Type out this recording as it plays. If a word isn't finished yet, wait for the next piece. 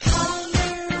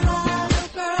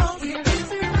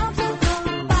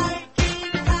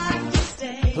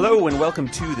Hello and welcome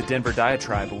to the Denver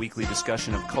Diatribe, a weekly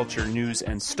discussion of culture, news,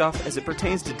 and stuff as it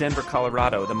pertains to Denver,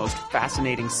 Colorado, the most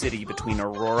fascinating city between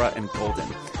Aurora and Golden.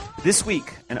 This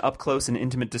week, an up-close and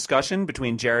intimate discussion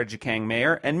between Jared Jacang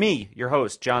Mayer and me, your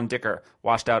host, John Dicker,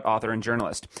 washed-out author and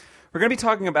journalist. We're going to be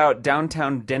talking about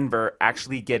downtown Denver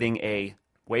actually getting a,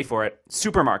 wait for it,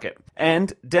 supermarket.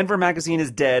 And Denver Magazine is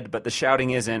dead, but the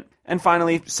shouting isn't. And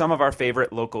finally, some of our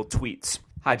favorite local tweets.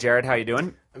 Hi, Jared. How you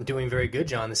doing? I'm doing very good,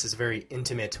 John. This is a very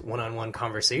intimate one-on-one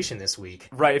conversation this week.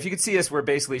 Right. If you could see us, we're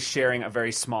basically sharing a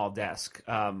very small desk.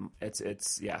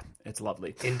 It's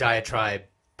lovely. In Diatribe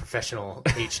Professional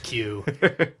HQ.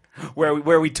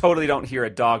 where we totally don't hear a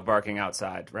dog barking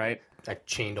outside, right? I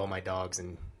chained all my dogs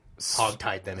and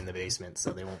hog-tied them in the basement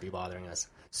so they won't be bothering us.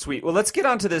 Sweet. Well, let's get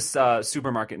on to this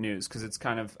supermarket news because it's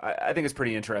kind of, I think it's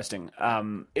pretty interesting.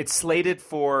 It's slated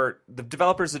for, the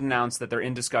developers have announced that they're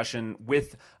in discussion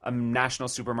with a national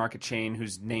supermarket chain who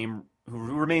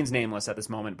remains nameless at this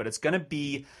moment, but it's going to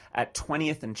be at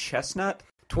 20th and Chestnut.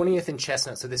 20th and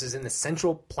Chestnut, so this is in the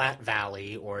Central Platte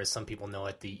Valley, or as some people know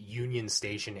it, the Union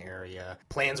Station area.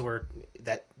 Plans were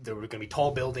that there were going to be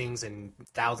tall buildings and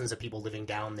thousands of people living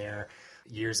down there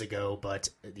years ago, but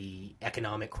the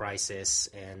economic crisis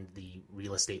and the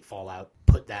real estate fallout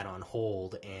put that on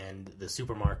hold, and the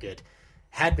supermarket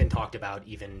had been talked about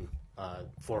even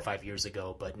 4 or 5 years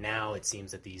ago, but now it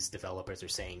seems that these developers are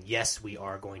saying, yes, we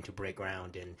are going to break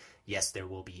ground, and yes, there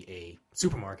will be a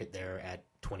supermarket there at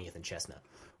 20th and Chestnut.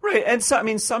 Right, and so, I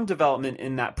mean, some development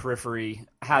in that periphery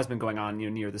has been going on,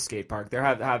 near the skate park. There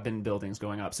have been buildings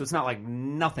going up, so it's not like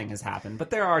nothing has happened. But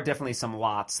there are definitely some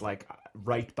lots, like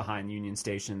right behind Union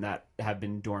Station, that have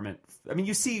been dormant. I mean,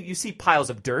 you see piles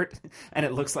of dirt, and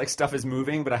it looks like stuff is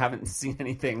moving, but I haven't seen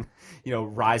anything,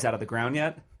 rise out of the ground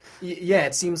yet. Yeah,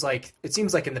 it seems like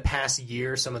in the past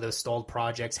year, some of those stalled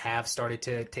projects have started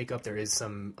to take up. There is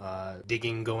some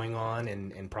digging going on,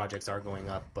 and projects are going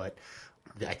up, but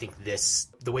I think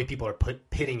the way people are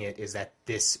pitting it is that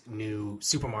this new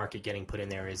supermarket getting put in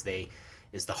there is the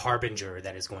harbinger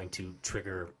that is going to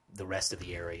trigger the rest of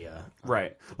the area.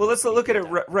 Right. Well, let's look at it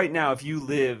right now. If you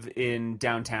live in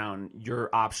downtown,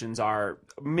 your options are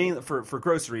mainly for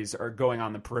groceries are going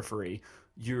on the periphery.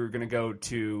 You're going to go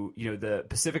to the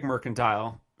Pacific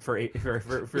Mercantile for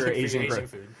Asian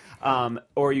food,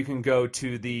 or you can go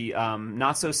to the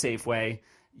Not So Safeway.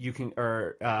 You can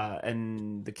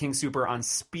and the King Super on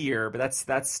Spear, but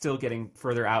that's still getting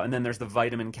further out. And then there's the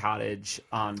Vitamin Cottage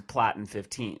on Platte and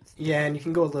 15th. Yeah, and you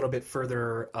can go a little bit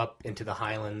further up into the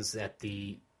Highlands at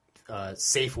the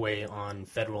Safeway on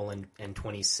Federal and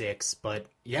 26. But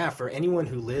yeah, for anyone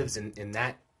who lives in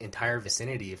that entire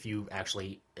vicinity, if you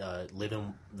actually live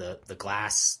in the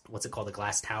glass, what's it called, the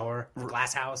glass tower,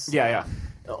 glass house? Yeah.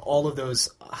 All of those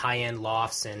high-end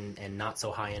lofts and not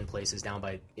so high-end places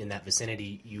down in that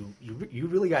vicinity, you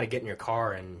really got to get in your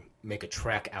car and make a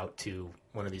trek out to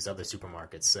one of these other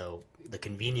supermarkets. So the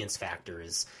convenience factor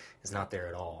is not there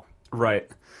at all. Right.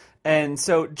 And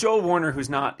so Joel Warner, who's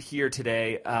not here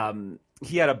today,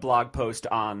 he had a blog post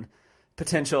on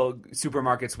potential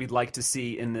supermarkets we'd like to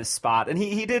see in this spot. And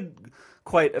he did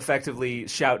quite effectively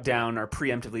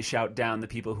preemptively shout down the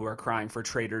people who are crying for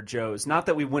Trader Joe's. Not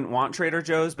that we wouldn't want Trader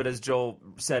Joe's, but as Joel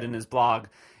said in his blog,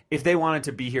 if they wanted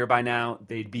to be here by now,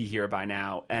 they'd be here by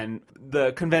now. And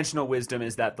the conventional wisdom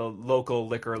is that the local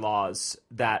liquor laws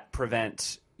that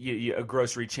prevent a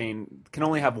grocery chain can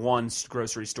only have one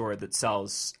grocery store that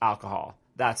sells alcohol.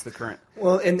 That's the current.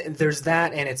 Well, and there's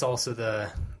that, and it's also the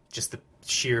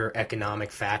sheer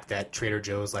economic fact that Trader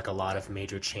Joe's, like a lot of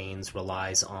major chains,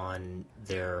 relies on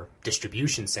their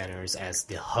distribution centers as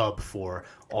the hub for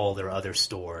all their other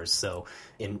stores. So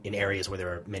in areas where there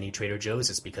are many Trader Joe's,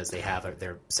 it's because they have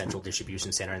their central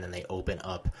distribution center, and then they open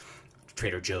up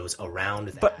Trader Joe's around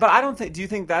that. But I don't think. Do you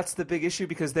think that's the big issue?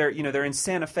 Because they're in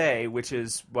Santa Fe, which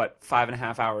is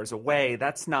 5.5 hours away.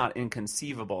 That's not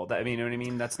inconceivable. You know what I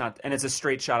mean? That's not, and it's a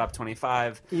straight shot up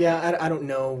 25. Yeah, I don't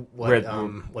know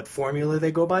what formula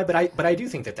they go by, but I do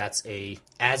think that that's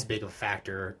as big of a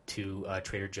factor to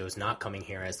Trader Joe's not coming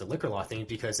here as the liquor law thing,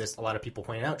 because as a lot of people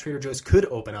pointed out, Trader Joe's could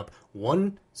open up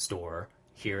one store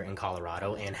here in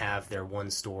Colorado and have their one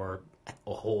store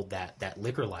hold that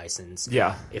liquor license.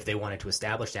 Yeah. If they wanted to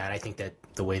establish that, I think that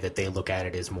the way that they look at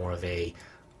it is more of a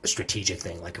strategic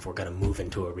thing. Like, if we're going to move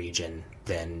into a region,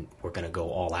 then we're going to go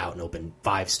all out and open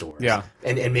 5 stores. Yeah.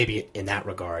 And maybe in that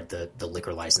regard, the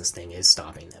liquor license thing is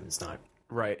stopping them. It's not.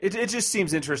 Right. It just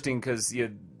seems interesting because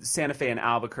Santa Fe and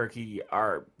Albuquerque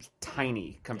are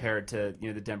tiny compared to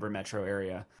the Denver metro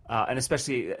area, and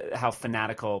especially how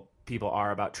fanatical people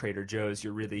are about Trader Joe's,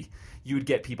 you would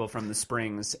get people from the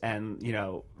Springs and, you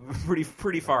know,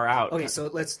 pretty far out. Okay, so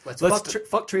let's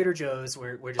fuck Trader Joe's.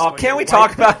 We're just oh, can't we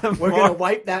talk about them? We're going to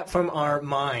wipe that from our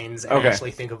minds and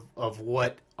actually think of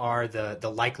what are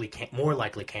the more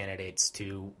likely candidates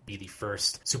to be the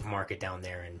first supermarket down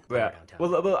there in downtown.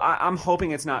 Well, I'm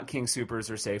hoping it's not King Soopers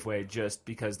or Safeway, just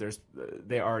because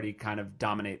they already kind of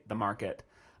dominate the market.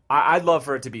 I'd love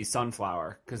for it to be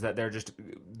Sunflower, because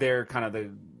they're kind of the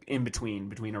in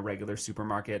between a regular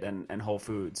supermarket and Whole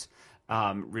Foods.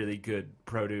 Really good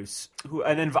produce.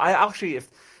 And then if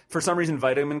for some reason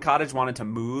Vitamin Cottage wanted to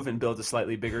move and build a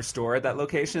slightly bigger store at that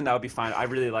location, that would be fine. I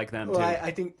really like them too.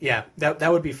 I think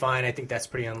that would be fine. I think that's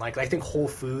pretty unlikely. I think Whole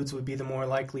Foods would be the more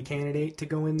likely candidate to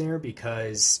go in there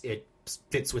because it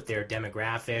fits with their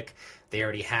demographic. They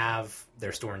already have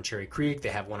their store in Cherry Creek. They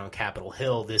have one on Capitol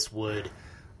Hill. This would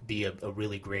be a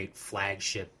really great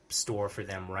flagship store for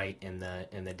them right in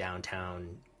the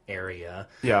downtown area.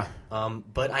 Yeah.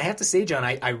 But I have to say, John,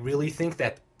 I really think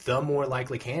that the more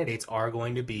likely candidates are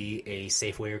going to be a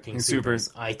Safeway or King Soopers.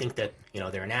 I think that, you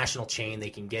know, they're a national chain. They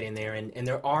can get in there. And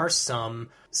there are some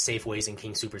Safeways and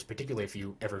King Soopers, particularly if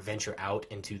you ever venture out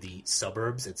into the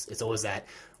suburbs. It's always that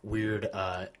weird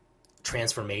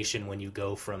transformation when you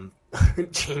go from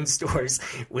chain stores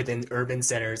within urban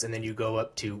centers and then you go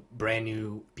up to brand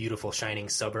new, beautiful, shining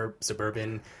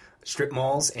suburban strip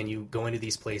malls, and you go into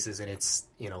these places and it's,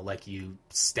 you know, like you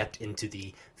stepped into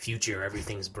the future.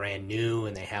 Everything's brand new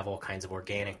and they have all kinds of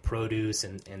organic produce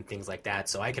and things like that.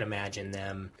 So I can imagine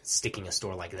them sticking a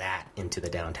store like that into the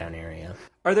downtown area.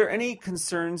 Are there any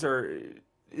concerns, or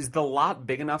is the lot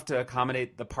big enough to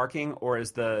accommodate the parking, or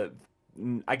is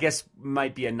I guess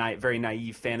might be a very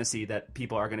naive fantasy that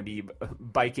people are going to be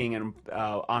biking and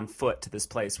on foot to this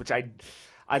place, which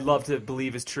I'd love to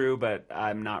believe is true, but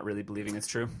I'm not really believing it's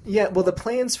true. Yeah, well, the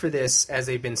plans for this, as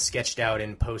they've been sketched out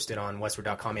and posted on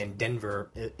Westward.com and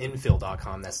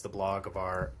DenverInfill.com, that's the blog of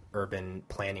our urban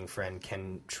planning friend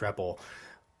Ken Treppel,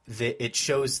 it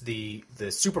shows the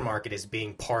supermarket as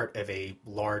being part of a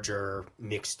larger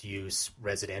mixed-use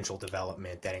residential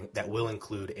development that will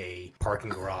include a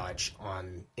parking garage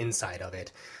on inside of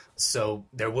it. So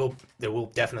there will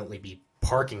definitely be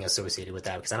parking associated with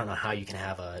that, because I don't know how you can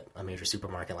have a major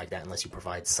supermarket like that unless you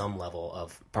provide some level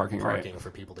of parking for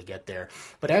people to get there.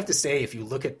 But I have to say, if you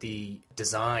look at the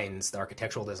designs, the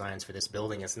architectural designs for this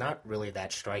building, it's not really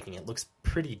that striking. It looks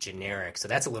pretty generic, so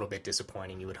that's a little bit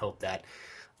disappointing. You would hope that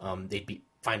they'd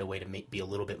find a way to be a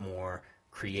little bit more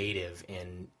creative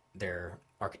in their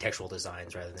architectural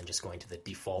designs rather than just going to the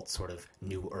default sort of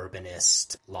new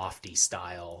urbanist, lofty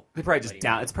style. They probably just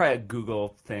it's probably a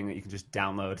Google thing that you can just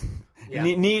download. Yeah.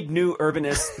 Need new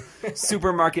urbanist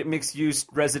supermarket mixed-use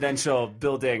residential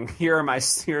building. Here are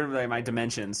my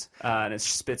dimensions, and it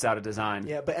spits out a design.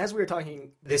 Yeah, but as we were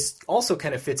talking, this also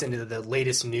kind of fits into the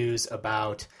latest news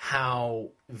about how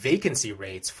vacancy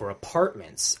rates for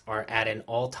apartments are at an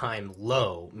all-time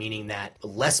low, meaning that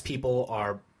less people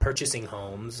are purchasing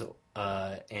homes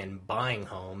and buying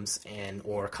homes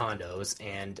or condos,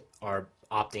 and are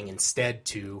opting instead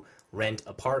to rent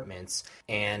apartments,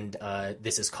 and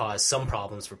this has caused some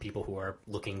problems for people who are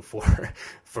looking for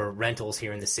rentals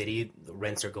here in the city. The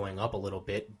rents are going up a little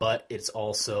bit, but it's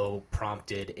also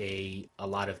prompted a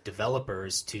lot of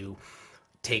developers to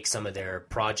take some of their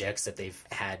projects that they've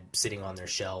had sitting on their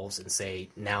shelves and say,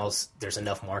 there's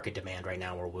enough market demand right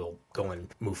now where we'll go and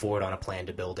move forward on a plan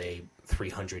to build a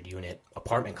 300-unit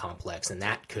apartment complex, and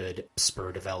that could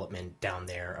spur development down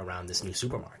there around this new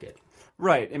supermarket.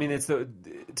 Right. I mean, it's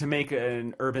to make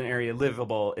an urban area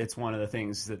livable. It's one of the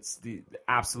things that's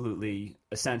absolutely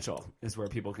essential, is where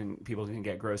people can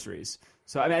get groceries.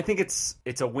 So I mean, I think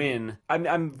it's a win. I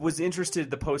was interested.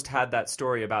 The Post had that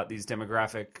story about these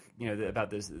demographic,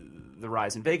 about the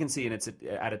rise in vacancy, and it's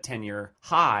at a 10-year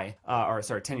high,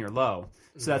 10-year low.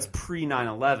 So that's pre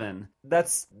 9/11.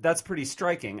 That's pretty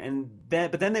striking.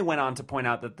 But then they went on to point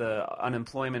out that the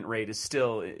unemployment rate is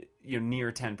still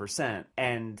near 10%.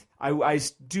 And I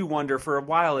do wonder, for a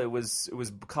while it was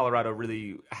Colorado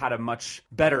really had a much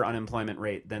better unemployment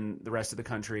rate than the rest of the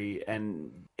country.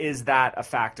 And is that a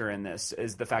factor in this?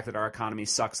 Is the fact that our economy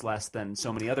sucks less than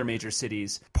so many other major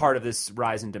cities part of this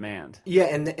rise in demand? Yeah,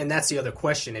 and that's the other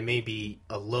question. It may be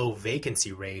a low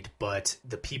vacancy rate, but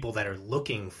the people that are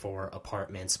looking for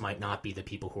apartments might not be the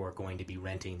people who are going to be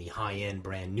renting the high-end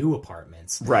brand new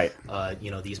apartments. Right.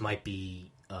 These might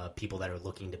be people that are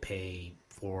looking to pay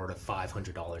 $400 to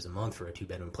 $500 a month for a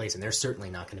 2-bedroom place, and they're certainly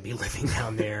not going to be living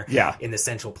down there in the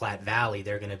Central Platte Valley.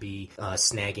 They're going to be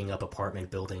snagging up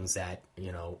apartment buildings that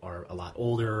are a lot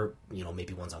older.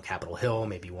 Maybe one's on Capitol Hill,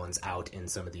 maybe one's out in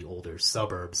some of the older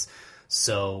suburbs.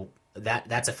 So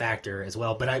that's a factor as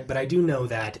well. But I do know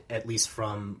that, at least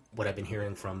from what I've been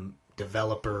hearing from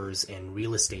developers and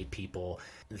real estate people,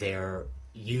 they're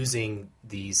using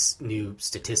these new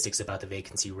statistics about the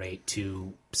vacancy rate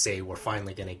to say we're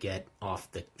finally going to get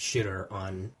off the shitter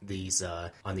on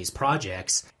these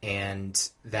projects, and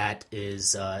that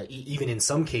is even in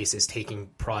some cases taking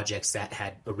projects that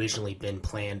had originally been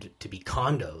planned to be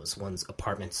condos, one's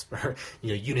apartments or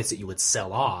units that you would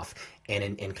sell off,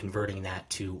 and converting that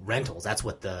to rentals. That's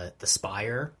what the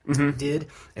Spire did,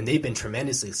 and they've been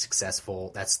tremendously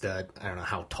successful. That's I don't know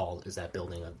how tall is that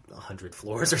building, 100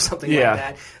 floors or something like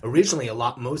that. Originally,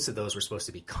 most of those were supposed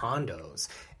to be condos,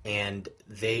 and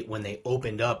when they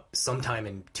opened up sometime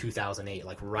in 2008,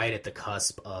 like right at the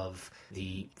cusp of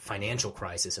the financial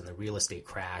crisis and the real estate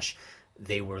crash,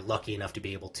 they were lucky enough to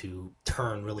be able to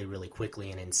turn really, really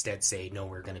quickly and instead say, no,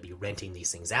 we're going to be renting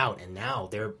these things out. And now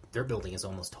their building is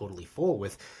almost totally full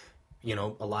with,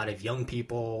 a lot of young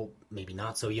people, maybe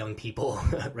not so young people,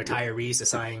 retirees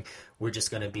deciding we're just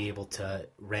going to be able to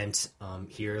rent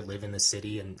here, live in the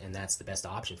city, and that's the best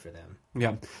option for them.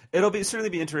 Yeah. It'll certainly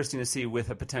be interesting to see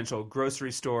with a potential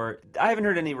grocery store. I haven't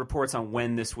heard any reports on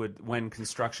when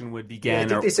construction would begin. Yeah, I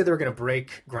think they said they were going to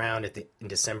break ground in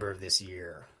December of this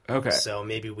year. Okay. So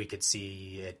maybe we could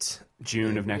see it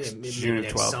June of next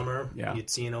 12. Summer. Yeah. You'd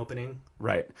see an opening.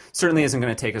 Right. Certainly isn't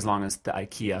going to take as long as the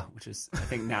IKEA, which is, I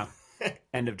think, now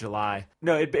end of July.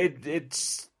 No,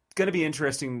 it's going to be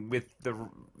interesting with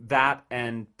that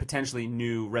and potentially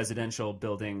new residential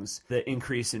buildings, the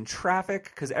increase in traffic,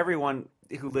 because everyone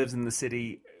who lives in the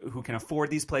city who can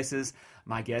afford these places,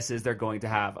 my guess is they're going to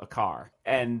have a car,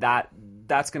 and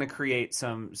that's going to create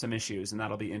some issues, and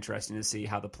that'll be interesting to see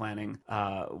how the planning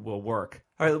will work.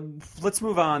 All right, let's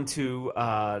move on to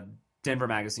Denver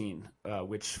Magazine,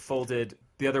 which folded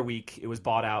the other week. It was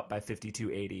bought out by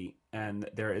 5280, and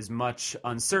there is much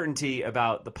uncertainty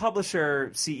about the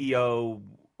publisher, CEO,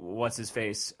 what's his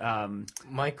face?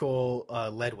 Michael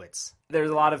Ledwitz. There's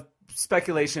a lot of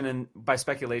speculation, and by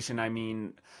speculation I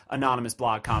mean anonymous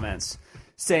blog comments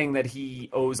saying that he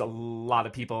owes a lot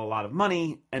of people a lot of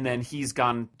money, and then he's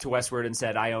gone to Westword and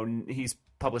said, he's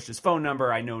published his phone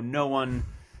number, I know no one,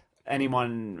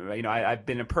 anyone, I've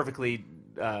been a perfectly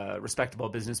respectable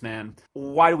businessman.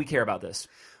 Why do we care about this?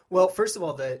 Well, first of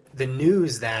all, the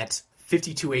news that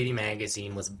 5280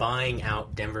 Magazine was buying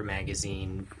out Denver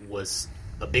Magazine was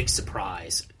a big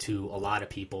surprise to a lot of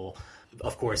people.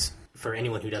 Of course, for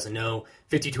anyone who doesn't know,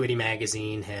 5280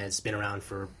 Magazine has been around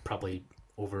for probably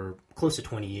over close to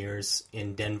 20 years.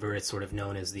 In Denver, it's sort of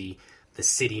known as the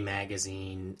city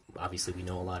magazine. Obviously, we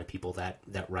know a lot of people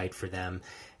that write for them.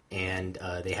 And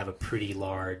they have a pretty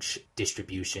large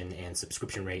distribution and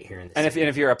subscription rate here in the city. And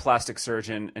if you're a plastic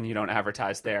surgeon and you don't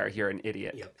advertise there, you're an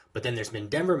idiot. Yep. But then there's been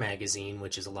Denver Magazine,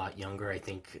 which is a lot younger. I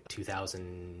think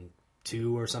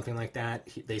 2002 or something like that.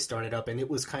 They started up, and it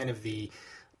was kind of the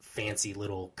fancy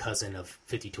little cousin of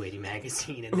 5280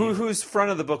 Magazine. And whose front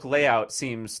of the book layout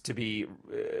seems to be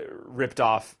ripped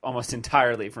off almost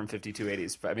entirely from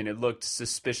 5280's. I mean, it looked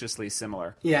suspiciously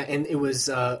similar. Yeah, and it was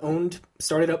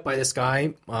started up by this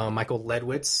guy, Michael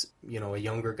Ledwitz, a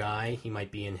younger guy. He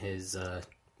might be in his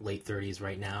late 30s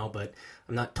right now, but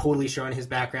I'm not totally sure on his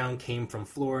background. Came from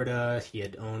Florida. He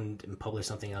had owned and published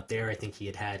something out there. I think he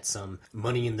had some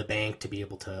money in the bank to be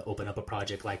able to open up a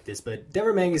project like this. But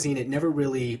Denver Magazine, it never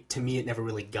really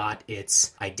got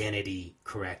its identity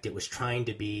correct. It was trying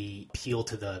to appeal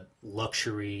to the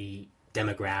luxury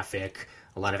demographic,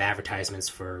 a lot of advertisements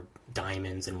for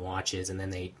diamonds and watches, and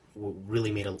then they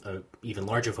really made a even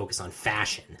larger focus on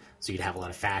fashion. So you'd have a lot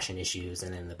of fashion issues,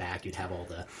 and then in the back you'd have all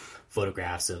the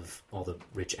photographs of all the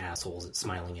rich assholes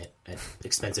smiling at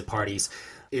expensive parties.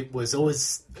 It was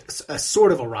always a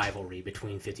sort of a rivalry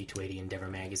between 5280 and Denver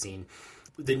Magazine.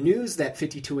 The news that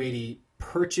 5280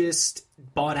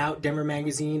 bought out Denver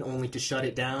Magazine only to shut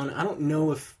it down, I don't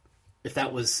know if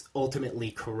that was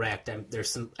ultimately correct. I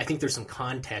think there's some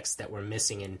context that we're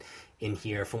missing in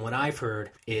here. From what I've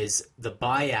heard is the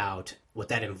buyout, what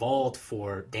that involved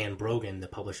for Dan Brogan, the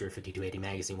publisher of 5280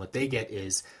 Magazine, what they get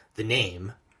is the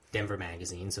name Denver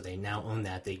Magazine. So they now own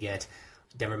that. They get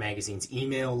Denver Magazine's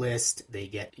email list. They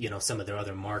get, some of their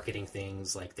other marketing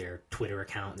things like their Twitter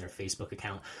account and their Facebook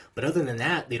account. But other than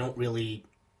that, they don't really...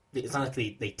 It's not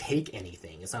like they take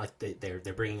anything. It's not like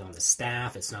they're bringing on the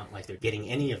staff. It's not like they're getting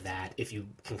any of that. If you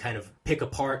can kind of pick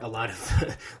apart a lot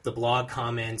of the blog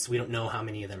comments, we don't know how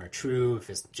many of them are true. If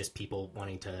it's just people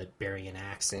wanting to bury an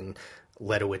axe in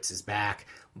Ledowitz is back.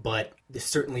 But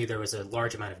certainly there was a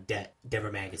large amount of debt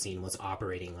Denver Magazine was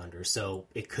operating under. So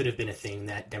it could have been a thing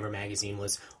that Denver Magazine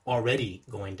was already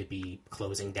going to be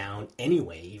closing down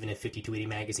anyway, even if 5280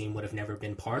 Magazine would have never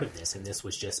been part of this. And this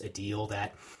was just a deal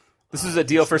that... This is a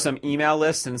deal for some email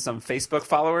lists and some Facebook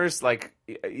followers? Like,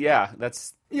 yeah,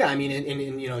 that's... Yeah, I mean,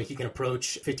 and you know, he can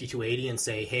approach 5280 and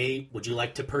say, hey, would you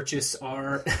like to purchase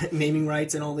our naming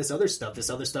rights and all this other stuff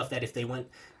that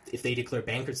if they declared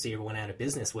bankruptcy or went out of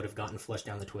business would have gotten flushed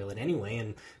down the toilet anyway.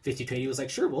 And 5280 was like,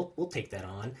 sure, we'll take that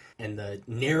on. And the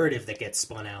narrative that gets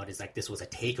spun out is like this was a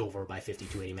takeover by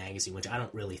 5280 Magazine, which I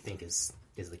don't really think is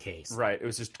the case. Right. It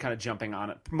was just kind of jumping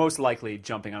on it, most likely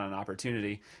jumping on an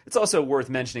opportunity. It's also worth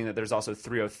mentioning that there's also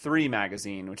 303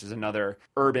 Magazine, which is another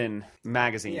urban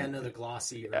magazine. Yeah, another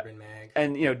glossy urban mag.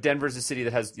 And, you know, Denver's a city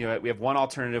that has, you know, we have one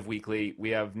alternative weekly.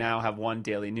 We now have one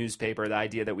daily newspaper. The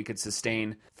idea that we could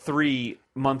sustain 3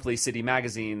 monthly city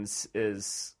magazines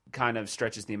is kind of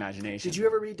stretches the imagination. Did you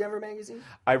ever read Denver Magazine?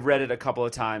 I read it a couple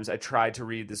of times. I tried to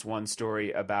read this one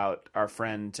story about our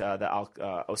friend, the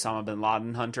Osama bin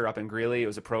Laden hunter up in Greeley. It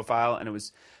was a profile, and it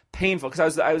was painful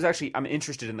because I'm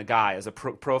interested in the guy as a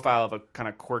profile of a kind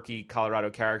of quirky Colorado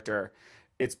character.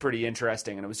 It's pretty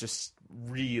interesting, and it was just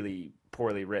really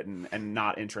poorly written and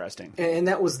not interesting. And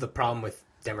that was the problem with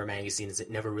Denver Magazine, is it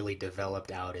never really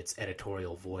developed out its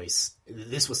editorial voice.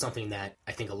 This was something that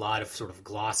I think a lot of sort of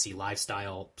glossy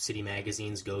lifestyle city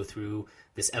magazines go through,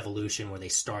 this evolution where they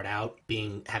start out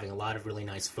having a lot of really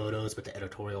nice photos, but the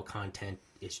editorial content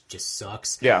just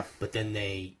sucks. Yeah. But then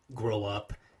they grow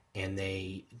up and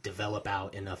they develop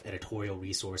out enough editorial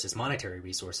resources, monetary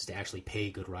resources, to actually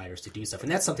pay good writers to do stuff.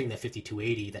 And that's something that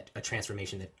a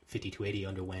transformation that 5280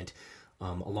 underwent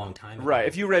a long time ago. Right.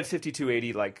 If you read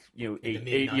 5280, like, you know,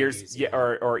 eight years, yeah.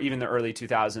 or even the early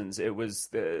 2000s, it was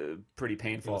pretty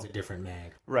painful. It was a different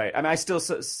mag. Right. I mean, I still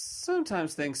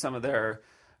sometimes think some of their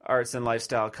arts and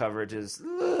lifestyle coverage is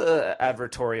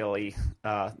advertorially,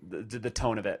 the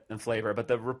tone of it and flavor. But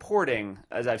the reporting,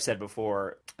 as I've said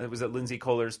before, it was Lindsay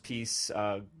Kohler's piece,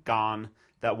 Gone,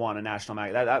 that won a national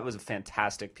mag. That was a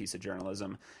fantastic piece of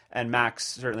journalism. And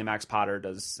Max Potter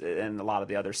does, and a lot of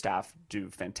the other staff do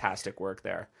fantastic work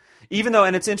there. Even though,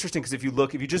 and it's interesting because if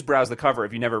you just browse the cover,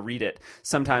 if you never read it,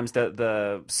 sometimes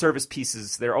the service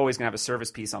pieces, they're always going to have a service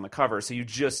piece on the cover. So you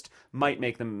just might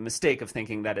make the mistake of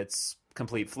thinking that it's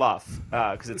complete fluff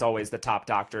because it's always the top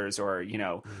doctors or, you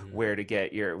know, where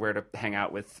to hang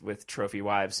out with trophy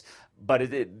wives.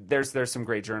 But there's some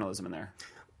great journalism in there.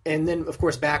 And then, of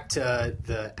course, back to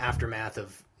the aftermath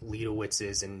of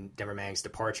Ledowitz's and Denver Mag's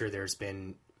departure, there's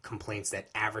been complaints that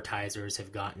advertisers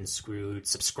have gotten screwed,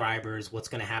 subscribers. What's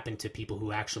going to happen to people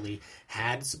who actually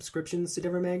had subscriptions to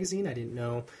Denver Magazine? I didn't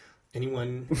know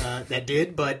anyone that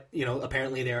did, but you know,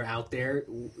 apparently they're out there.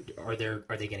 Are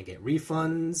they going to get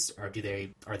refunds, or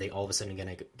are they all of a sudden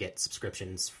going to get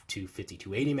subscriptions to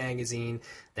 5280 Magazine?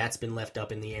 That's been left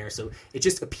up in the air. So it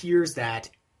just appears that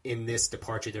in this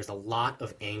departure, there's a lot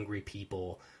of angry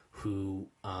people who,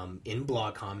 in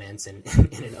blog comments and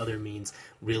in other means,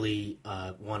 really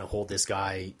want to hold this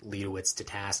guy Ledowitz to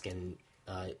task. And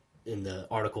in the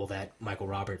article that Michael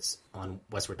Roberts on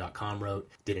Westword.com wrote,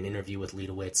 did an interview with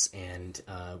Ledowitz. And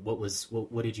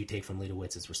what did you take from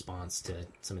Ledowitz's response to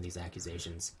some of these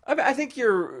accusations? I think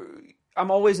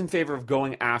I'm always in favor of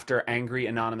going after angry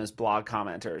anonymous blog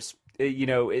commenters.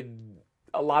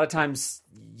 A lot of times,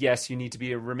 yes, you need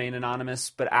to remain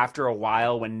anonymous, but after a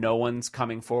while, when no one's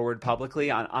coming forward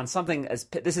publicly on something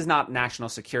this is not national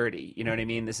security, you know what I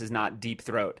mean? This is not Deep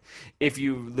Throat. If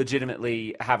you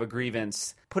legitimately have a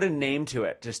grievance, put a name to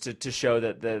it just to show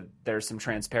that there's some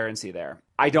transparency there.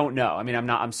 I don't know. I mean,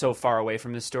 I'm so far away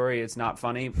from this story, it's not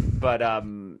funny, but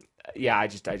yeah, I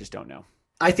just don't know.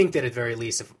 I think that at very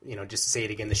least, just to say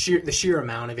it again, the sheer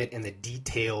amount of it and the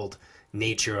detailed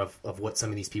nature of what some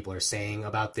of these people are saying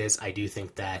about this, I do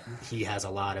think that he has a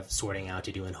lot of sorting out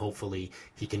to do, and hopefully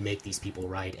he can make these people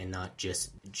right and not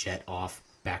just jet off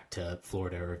back to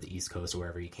Florida or the East Coast or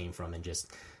wherever he came from and just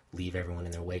leave everyone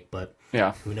in their wake. But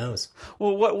yeah, who knows?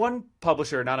 Well, what one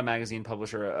publisher, not a magazine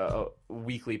publisher, a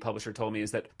weekly publisher, told me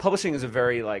is that publishing is a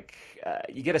very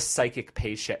you get a psychic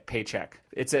paycheck.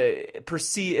 It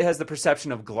has the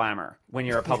perception of glamour when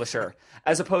you're a publisher,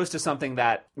 as opposed to something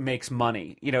that makes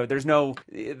money. I don't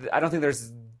think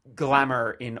there's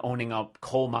glamour in owning a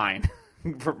coal mine.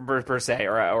 per se,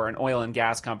 or an oil and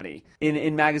gas company.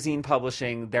 In magazine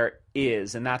publishing, there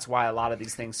is, and that's why a lot of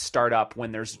these things start up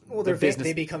when there's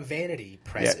they become vanity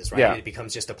presses, right? Yeah. It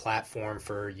becomes just a platform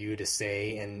for you to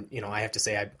say, and I have to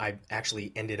say, I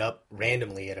actually ended up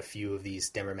randomly at a few of these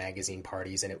Denver Magazine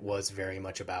parties, and it was very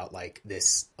much about like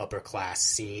this upper class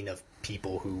scene of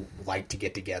people who like to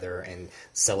get together and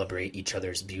celebrate each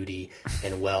other's beauty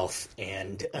and wealth.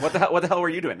 And what the hell were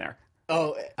you doing there?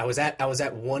 Oh, I was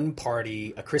at one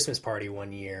party, a Christmas party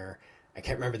one year. I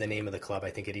can't remember the name of the club. I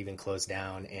think it even closed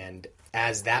down. And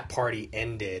as that party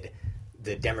ended,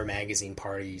 the Denver Magazine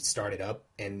party started up.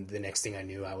 And the next thing I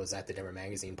knew, I was at the Denver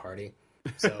Magazine party.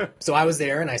 So I was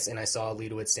there, and I saw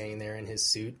Leibowitz standing there in his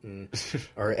suit,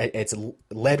 or it's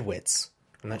Ledwitz.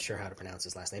 I'm not sure how to pronounce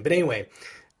his last name, but anyway,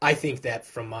 I think that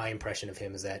from my impression of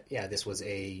him is that this was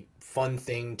a fun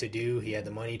thing to do. He had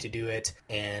the money to do it,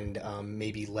 and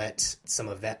maybe let some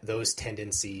of those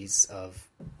tendencies of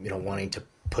wanting to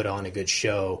put on a good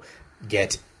show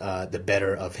get the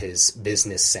better of his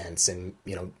business sense, and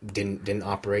didn't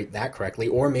operate that correctly,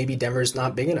 or maybe Denver's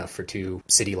not big enough for 2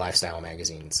 city lifestyle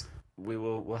magazines.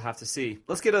 We'll have to see.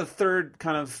 Let's get a third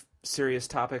kind of serious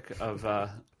topic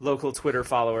of local Twitter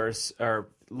followers or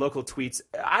local tweets.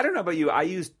 I don't know about you. I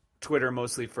use Twitter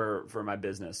mostly for my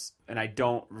business, and I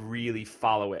don't really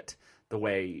follow it the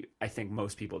way I think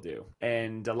most people do.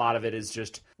 And a lot of it is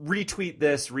just retweet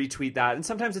this, retweet that. And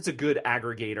sometimes it's a good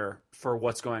aggregator for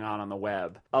what's going on the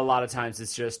web. A lot of times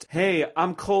it's just, hey,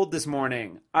 I'm cold this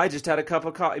morning. I just had a cup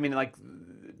of coffee. I mean, like,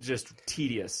 just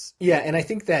tedious. Yeah, and I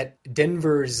think that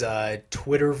Denver's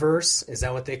Twitterverse, is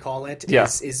that what they call it? Yeah.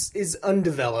 Is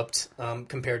undeveloped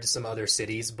compared to some other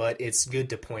cities, but it's good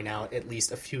to point out at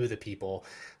least a few of the people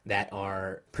that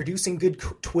are producing good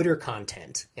Twitter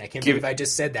content. I can't believe I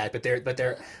just said that, but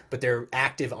they're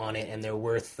active on it, and they're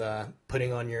worth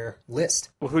putting on your list.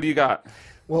 Well, who do you got?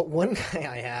 Well, one guy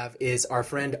I have is our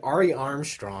friend Ari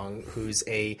Armstrong, who's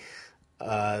a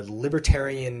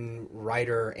libertarian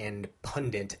writer and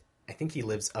pundit. I think he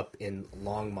lives up in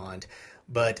Longmont,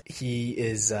 but he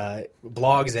is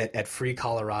blogs at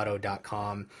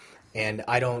freecolorado.com, and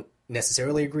I don't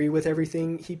necessarily agree with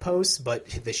everything he posts, but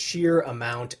the sheer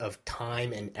amount of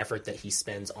time and effort that he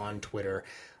spends on Twitter,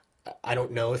 I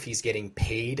don't know if he's getting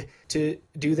paid to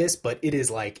do this, but it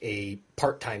is like a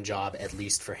part-time job, at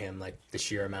least for him, like the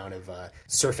sheer amount of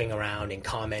surfing around and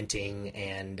commenting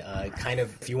and kind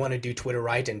of, if you want to do Twitter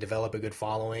right and develop a good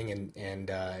following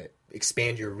and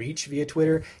expand your reach via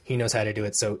Twitter, he knows how to do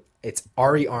it. So it's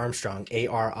Ari Armstrong,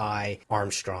 A-R-I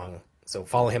Armstrong. So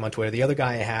follow him on Twitter. The other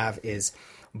guy I have is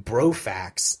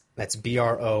Brofax. That's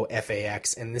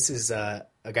Brofax. And this is a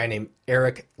guy named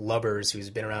Eric Lubbers, who's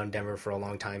been around Denver for a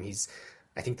long time. He's,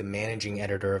 I think, the managing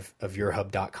editor of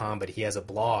YourHub.com, but he has a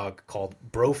blog called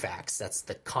Brofax. That's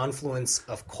the confluence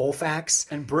of Colfax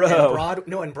and Broadway.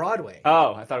 And Broadway.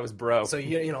 Oh, I thought it was bro. So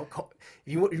you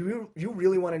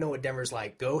really want to know what Denver's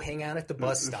like, go hang out at the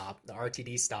bus stop, the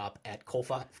RTD stop at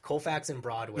Colfax and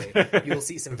Broadway. You'll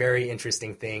see some very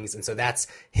interesting things. And so that's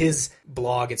his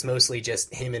blog. It's mostly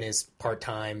just him and his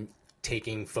part-time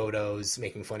taking photos,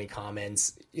 making funny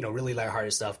comments, really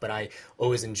lighthearted stuff, but I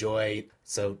always enjoy.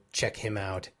 So check him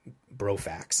out,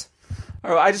 Brofax.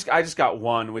 Oh, I just got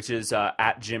one, which is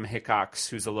at Jim Hickox,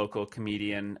 who's a local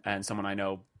comedian and someone I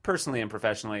know personally and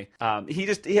professionally. He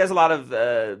has a lot of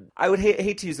I would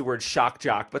hate to use the word shock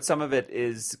jock, but some of it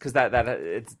is because that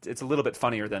it's a little bit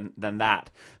funnier than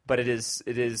that. But it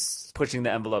is pushing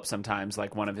the envelope sometimes.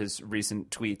 Like one of his recent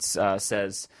tweets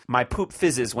says, "My poop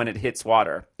fizzes when it hits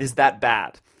water. Is that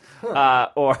bad?"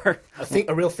 Or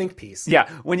a real think piece. Yeah,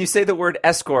 when you say the word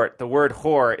escort, the word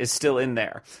whore is still in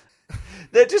there.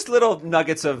 They're just little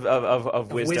nuggets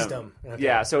of wisdom. Okay.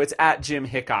 Yeah, so it's at Jim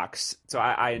Hickox. So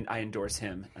I endorse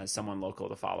him as someone local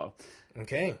to follow.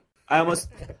 Okay. I almost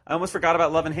forgot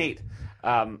about love and hate.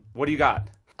 What do you got?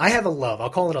 I have a love.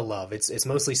 I'll call it a love. It's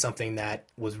mostly something that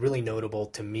was really notable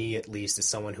to me, at least, as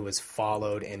someone who has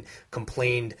followed and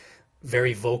complained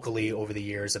very vocally over the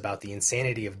years about the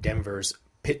insanity of Denver's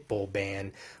pit bull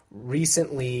ban.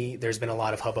 Recently, there's been a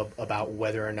lot of hubbub about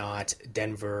whether or not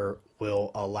Denver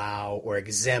will allow or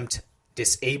exempt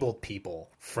disabled people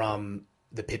from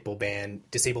the pit bull ban,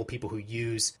 disabled people who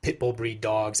use pit bull breed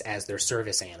dogs as their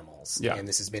service animals. Yeah. And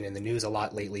this has been in the news a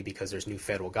lot lately because there's new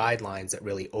federal guidelines that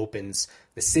really opens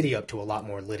the city up to a lot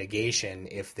more litigation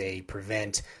if they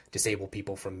prevent disabled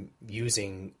people from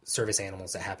using service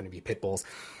animals that happen to be pit bulls.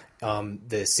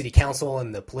 The city council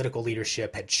and the political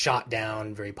leadership had shot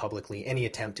down very publicly any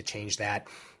attempt to change that.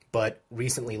 But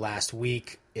recently, last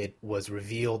week, it was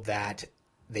revealed that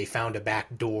they found a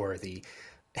back door. The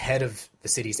head of the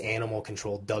city's animal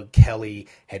control, Doug Kelly,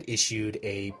 had issued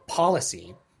a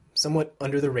policy, somewhat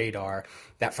under the radar,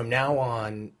 that from now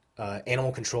on,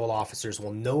 animal control officers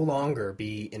will no longer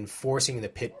be enforcing the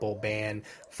pit bull ban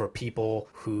for people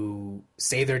who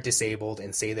say they're disabled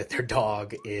and say that their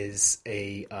dog is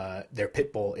their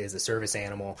pit bull is a service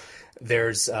animal.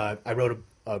 There's I wrote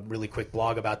a really quick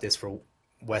blog about this for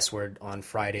Westward on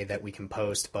Friday that we can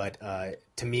post, but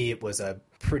to me it was a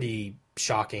pretty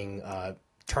shocking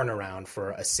turnaround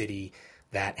for a city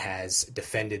that has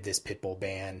defended this pit bull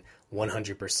ban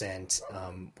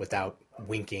 100% without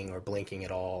winking or blinking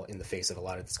at all in the face of a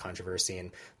lot of this controversy.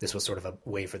 And this was sort of a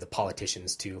way for the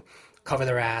politicians to cover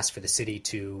their ass, for the city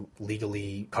to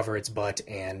legally cover its butt,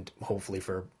 and hopefully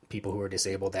for people who are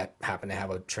disabled that happen to have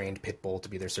a trained pit bull to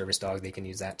be their service dog, they can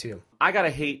use that too. I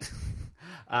gotta hate...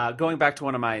 going back to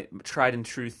one of my tried and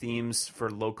true themes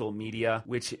for local media,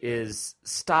 which is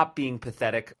stop being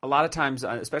pathetic. A lot of times,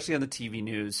 especially on the TV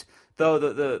news, though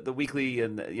the weekly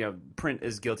and print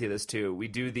is guilty of this too. We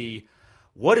do the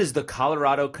what is the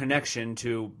Colorado connection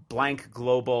to blank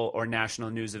global or national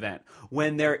news event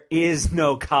when there is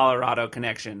no Colorado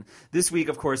connection. This week,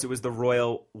 of course, it was the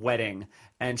royal wedding,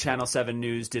 and Channel 7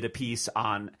 News did a piece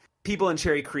on people in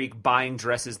Cherry Creek buying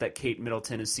dresses that Kate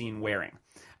Middleton is seen wearing.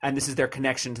 And this is their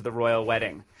connection to the royal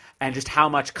wedding, and just how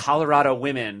much Colorado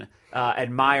women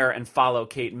admire and follow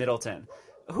Kate Middleton,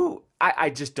 who I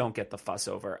just don't get the fuss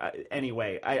over.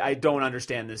 Anyway, I don't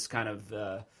understand this kind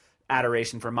of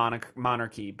adoration for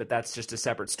monarchy, but that's just a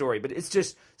separate story. But it's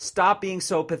just, stop being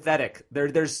so pathetic.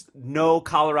 There's no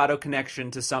Colorado connection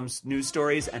to some news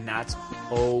stories, and that's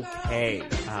okay.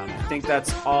 I think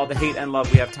that's all the hate and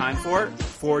love we have time for.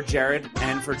 For Jared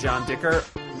and for John Dicker,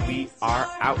 we are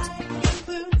out.